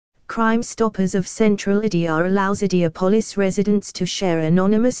Crime Stoppers of Central India allows Indianapolis residents to share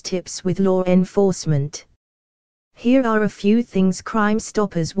anonymous tips with law enforcement. Here are a few things Crime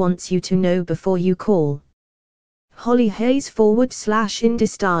Stoppers wants you to know before you call. Holly Hayes / Indy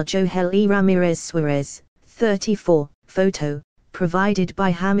star Joel E. Ramirez Suarez, 34, photo, provided by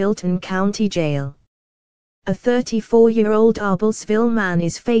Hamilton County Jail. A 34-year-old Arblesville man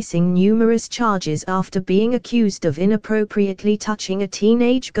is facing numerous charges after being accused of inappropriately touching a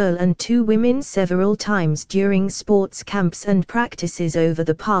teenage girl and 2 women several times during sports camps and practices over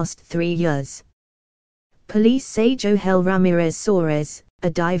the past 3 years. Police say Joel Ramirez Suarez,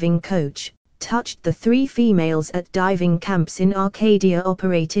 a diving coach, touched the 3 females at diving camps in Arcadia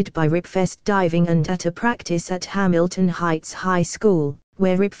operated by Ripfest Diving and at a practice at Hamilton Heights High School,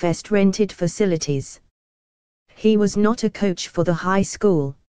 where Ripfest rented facilities. He was not a coach for the high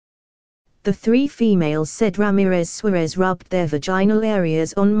school. The 3 females said Ramirez Suarez rubbed their vaginal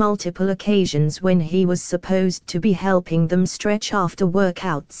areas on multiple occasions when he was supposed to be helping them stretch after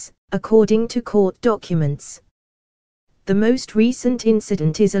workouts, according to court documents. The most recent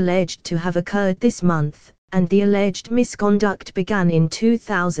incident is alleged to have occurred this month, and the alleged misconduct began in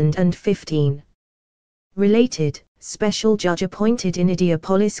 2015. Related, special judge appointed in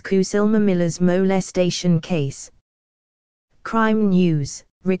Indianapolis Kusilma Miller's molestation case. Crime news: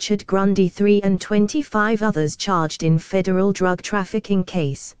 Richard Grundy 3 and 25 others charged in federal drug trafficking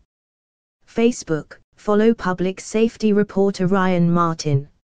case. Facebook, follow public safety reporter Ryan Martin.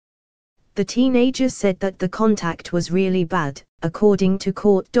 The teenager said that the contact was really bad, according to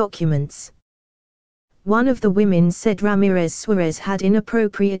court documents. One of the women said Ramirez Suarez had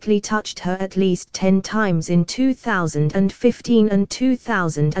inappropriately touched her at least 10 times in 2015 and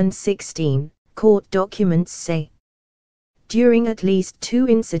 2016, court documents say. During at least 2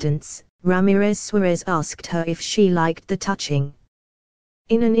 incidents, Ramirez Suarez asked her if she liked the touching.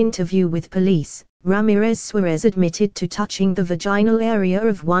 In an interview with police, Ramirez Suarez admitted to touching the vaginal area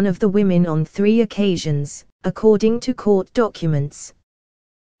of one of the women on 3 occasions, according to court documents.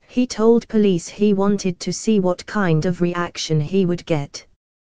 He told police he wanted to see what kind of reaction he would get.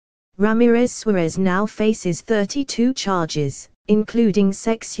 Ramirez Suarez now faces 32 charges, including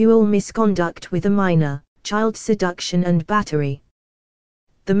sexual misconduct with a minor, child seduction and battery.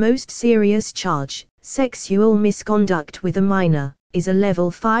 The most serious charge, sexual misconduct with a minor, is a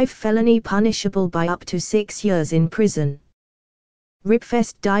level 5 felony punishable by up to 6 years in prison.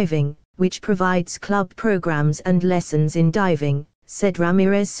 Ripfest Diving, which provides club programs and lessons in diving, said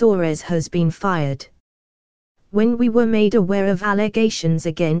Ramirez Suarez has been fired. When we were made aware of allegations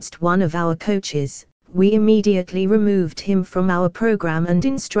against one of our coaches, we immediately removed him from our program and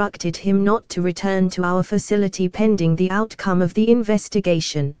instructed him not to return to our facility pending the outcome of the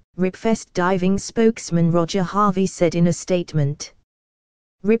investigation, Ripfest Diving spokesman Roger Harvey said in a statement.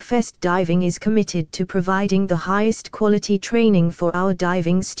 Ripfest Diving is committed to providing the highest quality training for our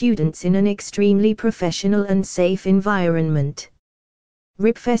diving students in an extremely professional and safe environment.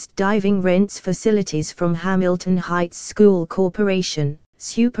 Ripfest Diving rents facilities from Hamilton Heights School Corporation,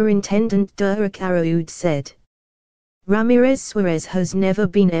 Superintendent Derek Araud said. Ramirez Suarez has never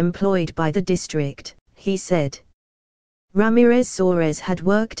been employed by the district, he said. Ramirez Suarez had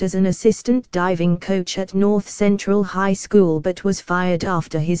worked as an assistant diving coach at North Central High School but was fired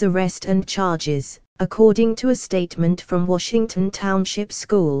after his arrest and charges, according to a statement from Washington Township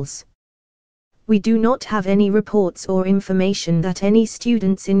Schools. We do not have any reports or information that any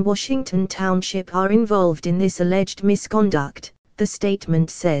students in Washington Township are involved in this alleged misconduct, the statement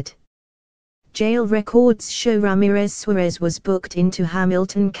said. Jail records show Ramirez Suarez was booked into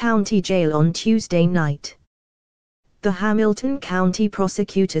Hamilton County Jail on Tuesday night. The Hamilton County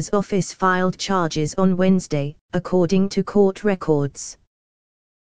Prosecutor's Office filed charges on Wednesday, according to court records.